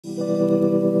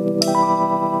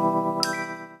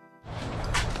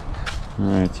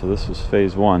Alright, so this was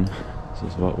phase one. This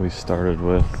is what we started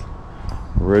with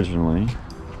originally,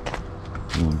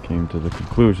 and then came to the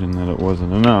conclusion that it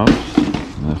wasn't enough,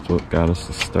 and that's what got us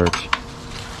to start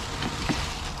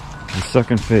the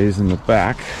second phase in the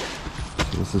back.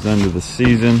 So this is end of the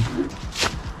season,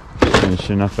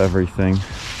 finishing up everything.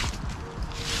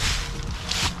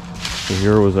 So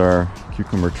here was our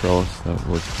cucumber trellis that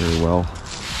worked very well.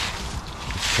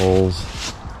 Poles,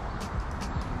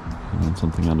 and then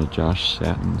something out of Josh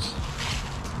Satton's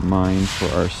mind for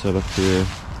our setup here.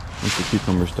 Once the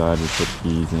cucumbers died, we put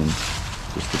peas in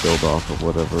just to build off of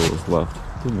whatever was left.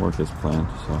 Didn't work as planned,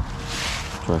 so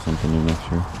try something new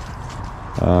next year.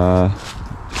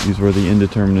 These were the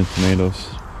indeterminate tomatoes.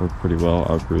 Worked pretty well.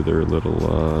 Outgrew their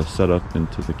little setup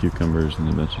into the cucumbers, and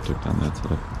eventually took down that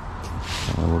setup.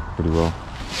 Worked pretty well.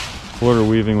 Florida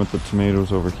weaving with the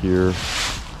tomatoes over here.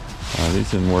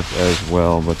 These didn't work as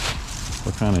well, but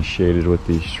we're kind of shaded with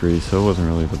these trees, so it wasn't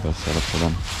really the best setup for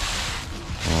them.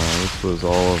 This was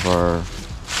all of our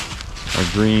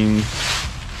greens.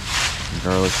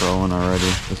 Garlic growing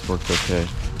already. This worked okay.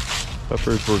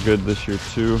 Peppers were good this year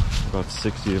too. About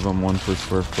 60 of them, 1 per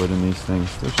square foot in these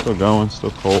things. They're still going,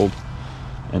 still cold.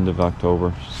 End of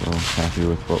October, so happy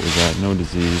with what we got. No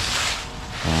disease.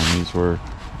 These were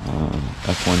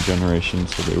F1 generation,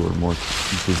 so they were more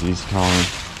disease tolerant.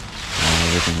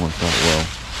 Everything worked out well.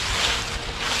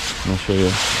 And I'll show you a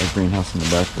greenhouse in the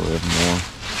back where we have more.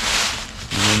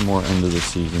 And then more end of the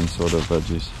season sort of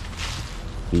veggies.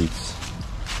 Beets,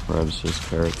 radishes,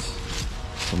 carrots,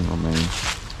 some romaine.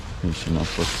 Finishing up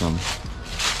with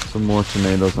some more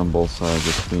tomatoes on both sides,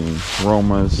 this being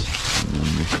Romas, and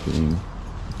then this being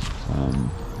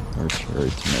our cherry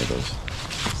tomatoes.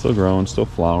 Still growing, still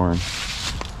flowering.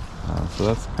 So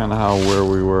that's kind of where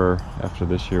we were after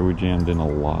this year. We jammed in a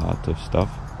lot of stuff.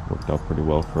 Worked out pretty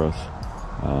well for us.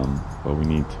 But we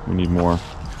need more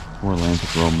land to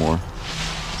grow more.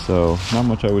 So not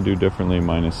much I would do differently,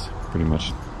 minus pretty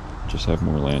much just have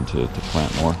more land to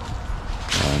plant more.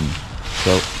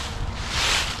 So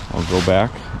I'll go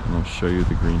back and I'll show you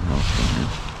the greenhouse from here.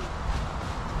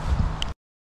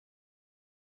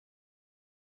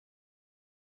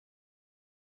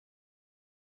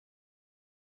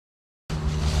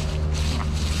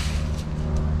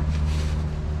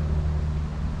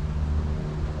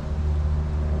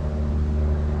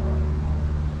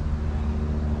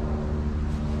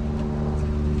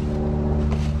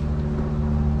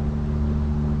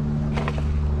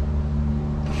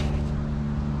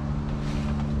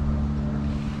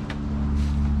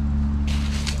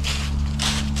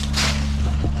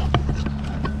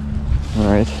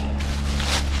 Alright, so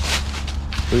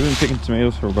we've been picking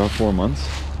tomatoes for about 4 months,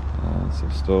 so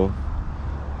still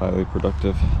highly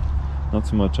productive. Not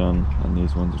so much on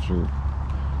these ones, which are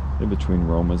in between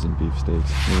Romas and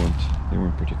beefsteaks. They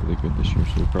weren't particularly good this year,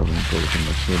 so we probably won't go with them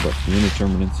next year. But the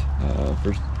indeterminates,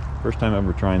 first time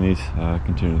ever trying these,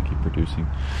 continue to keep producing.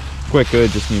 Quite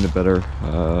good, just need a better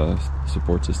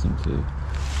support system to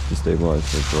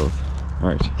stabilize their growth.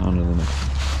 Alright, on to the next one.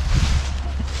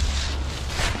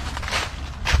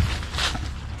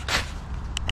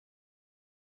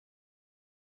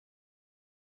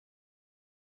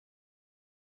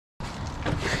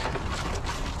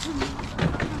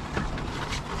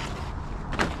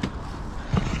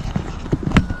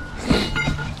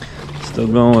 Still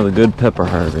going with a good pepper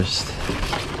harvest.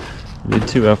 We did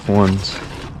 2 F1s.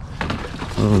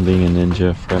 One of them being a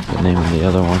Ninja, forgot the name of the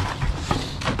other one.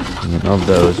 And then of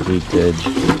those we did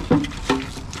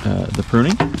the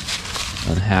pruning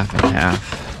on half and half.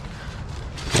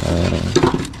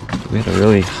 We had a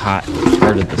really hot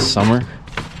part of the summer,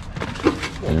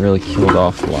 and it really killed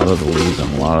off a lot of the leaves on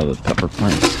a lot of the pepper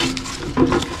plants. I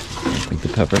think the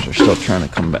peppers are still trying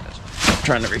to come back,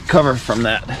 trying to recover from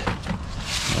that.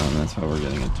 That's why we're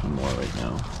getting a ton more right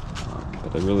now.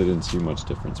 But I really didn't see much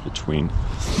difference between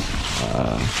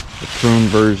the pruned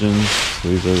versions. So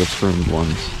these are the pruned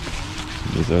ones.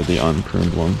 These are the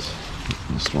unpruned ones.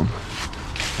 This one.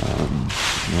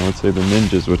 I would say the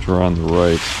Ninjas, which were on the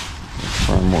right, are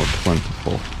far more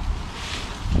plentiful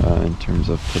in terms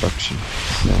of production.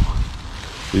 So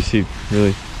you see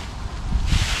really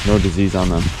no disease on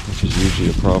them, which is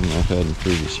usually a problem I've had in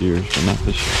previous years, but not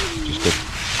this year, which is good.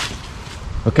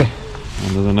 Okay,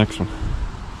 on to the next one.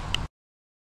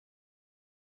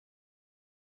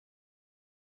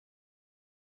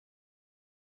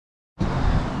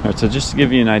 Alright, so just to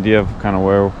give you an idea of kind of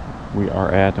where we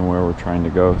are at and where we're trying to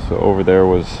go. So over there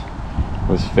was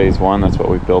phase one, that's what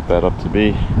we built that up to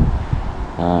be.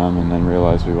 And then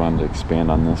realized we wanted to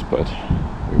expand on this, but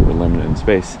we were limited in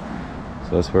space.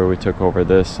 So that's where we took over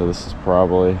this. So this is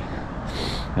probably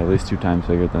at least 2 times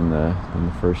bigger than the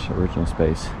first original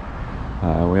space.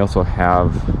 We also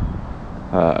have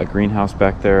a greenhouse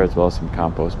back there, as well as some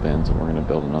compost bins, and we're going to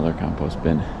build another compost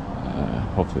bin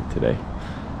hopefully today.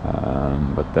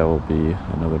 But that will be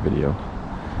another video.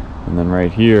 And then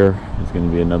right here is going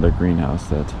to be another greenhouse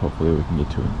that hopefully we can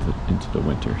get to into the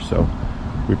winter. So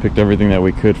we picked everything that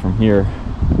we could from here,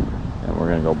 and we're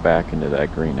going to go back into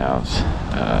that greenhouse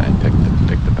and pick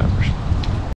the peppers.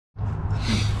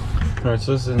 Alright,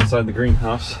 so this is inside the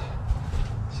greenhouse.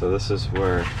 So this is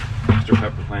where extra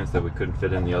pepper plants that we couldn't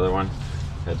fit in the other one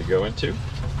had to go into.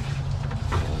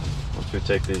 Once we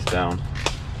take these down,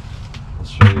 I'll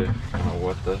show you kind of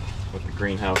what the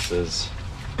greenhouse is.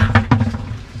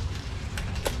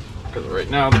 Because right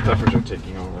now the peppers are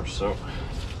taking over, so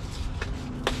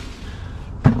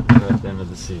we're at the end of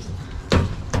the season.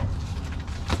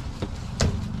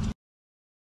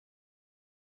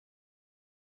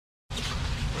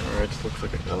 Alright, looks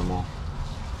like I got them all.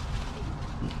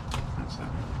 That's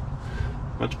that.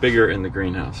 Much bigger in the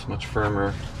greenhouse, much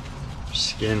firmer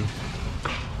skin.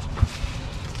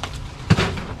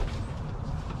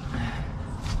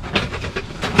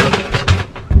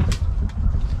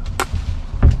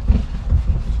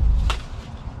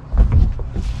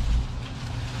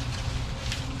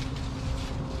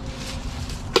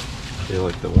 I feel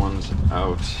like the ones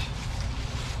out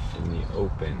in the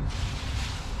open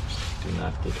do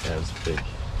not get as big.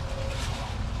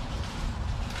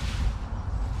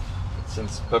 But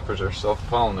since peppers are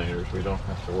self-pollinators, we don't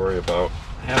have to worry about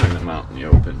having them out in the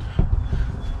open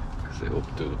because they will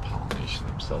do the pollination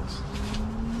themselves.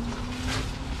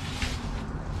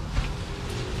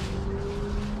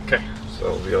 Okay, so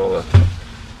that'll be all the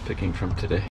picking from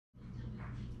today.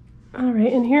 All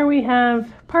right, and here we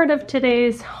have part of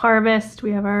today's harvest.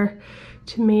 We have our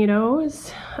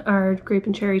tomatoes, our grape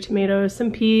and cherry tomatoes,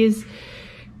 some peas.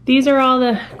 These are all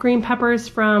the green peppers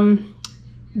from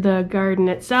the garden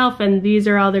itself, and these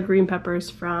are all the green peppers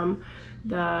from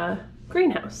the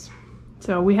greenhouse.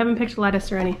 So we haven't picked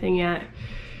lettuce or anything yet,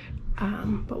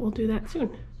 but we'll do that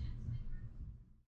soon.